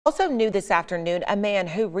Also new this afternoon, a man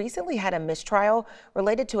who recently had a mistrial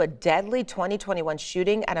related to a deadly 2021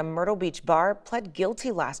 shooting at a Myrtle Beach bar pled guilty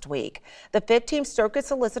last week. The 15th Circuit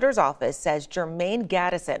Solicitor's Office says Jermaine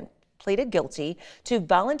Gaddison pleaded guilty to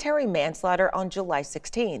voluntary manslaughter on July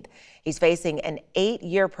 16th. He's facing an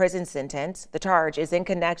 8-year prison sentence. The charge is in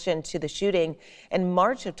connection to the shooting in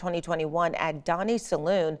March of 2021 at Donny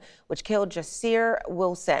Saloon, which killed Jasir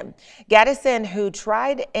Wilson. Gaddison, who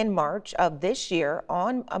tried in March of this year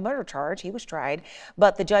on a murder charge, he was tried,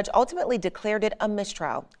 but the judge ultimately declared it a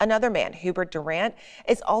mistrial. Another man, Hubert Durant,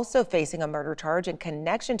 is also facing a murder charge in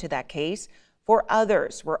connection to that case. 4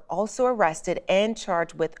 others were also arrested and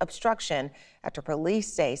charged with obstruction after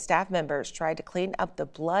police say staff members tried to clean up the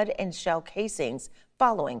blood and shell casings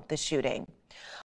following the shooting.